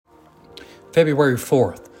February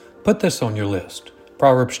 4th. Put this on your list.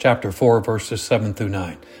 Proverbs chapter 4, verses 7 through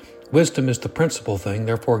 9. Wisdom is the principal thing,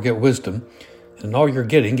 therefore get wisdom, and in all you're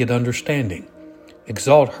getting, get understanding.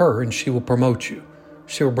 Exalt her, and she will promote you.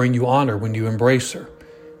 She will bring you honor when you embrace her.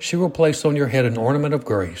 She will place on your head an ornament of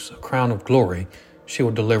grace, a crown of glory she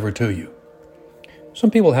will deliver to you.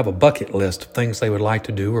 Some people have a bucket list of things they would like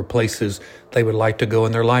to do or places they would like to go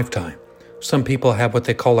in their lifetime. Some people have what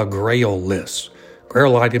they call a grail list.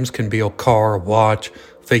 Grail items can be a car, a watch,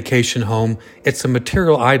 vacation home. It's a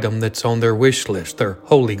material item that's on their wish list, their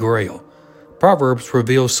holy grail. Proverbs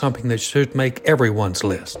reveals something that should make everyone's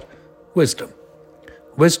list. Wisdom.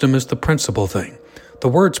 Wisdom is the principal thing. The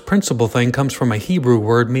word's principal thing comes from a Hebrew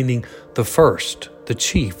word meaning the first, the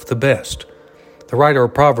chief, the best. The writer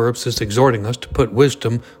of Proverbs is exhorting us to put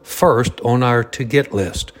wisdom first on our to-get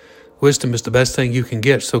list. Wisdom is the best thing you can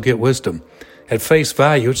get, so get wisdom. At face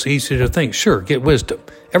value, it's easy to think, sure, get wisdom.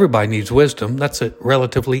 Everybody needs wisdom. That's a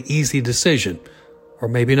relatively easy decision. Or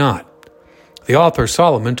maybe not. The author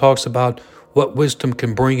Solomon talks about what wisdom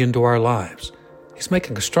can bring into our lives. He's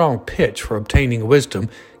making a strong pitch for obtaining wisdom,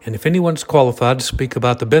 and if anyone's qualified to speak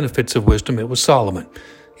about the benefits of wisdom, it was Solomon.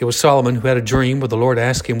 It was Solomon who had a dream where the Lord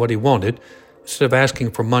asked him what he wanted. Instead of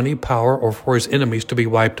asking for money, power, or for his enemies to be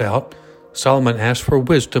wiped out, Solomon asked for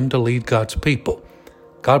wisdom to lead God's people.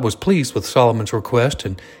 God was pleased with Solomon's request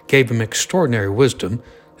and gave him extraordinary wisdom,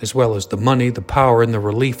 as well as the money, the power, and the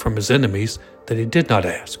relief from his enemies that he did not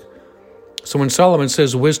ask. So when Solomon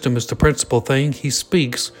says wisdom is the principal thing, he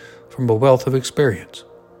speaks from a wealth of experience.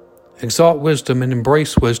 Exalt wisdom and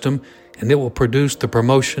embrace wisdom, and it will produce the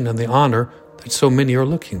promotion and the honor that so many are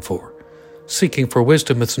looking for. Seeking for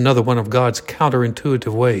wisdom is another one of God's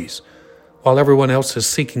counterintuitive ways. While everyone else is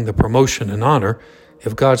seeking the promotion and honor,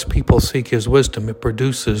 if God's people seek His wisdom, it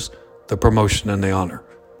produces the promotion and the honor.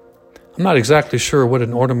 I'm not exactly sure what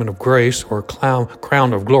an ornament of grace or a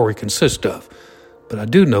crown of glory consists of, but I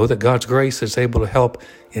do know that God's grace is able to help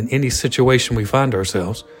in any situation we find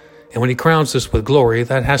ourselves. And when He crowns us with glory,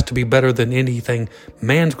 that has to be better than anything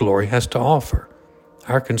man's glory has to offer.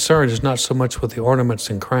 Our concern is not so much with the ornaments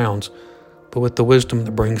and crowns, but with the wisdom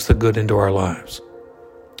that brings the good into our lives.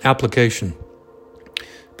 Application.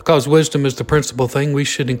 Because wisdom is the principal thing, we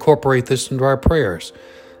should incorporate this into our prayers.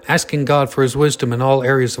 Asking God for His wisdom in all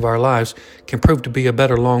areas of our lives can prove to be a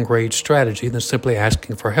better long-range strategy than simply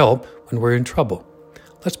asking for help when we're in trouble.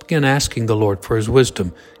 Let's begin asking the Lord for His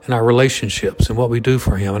wisdom in our relationships and what we do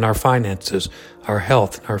for Him, in our finances, our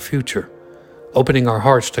health, and our future. Opening our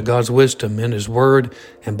hearts to God's wisdom in His Word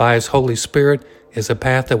and by His Holy Spirit is a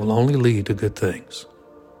path that will only lead to good things.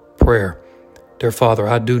 Prayer. Dear Father,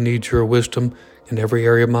 I do need Your wisdom in every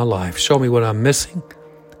area of my life. Show me what I'm missing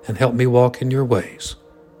and help me walk in Your ways.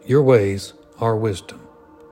 Your ways are wisdom.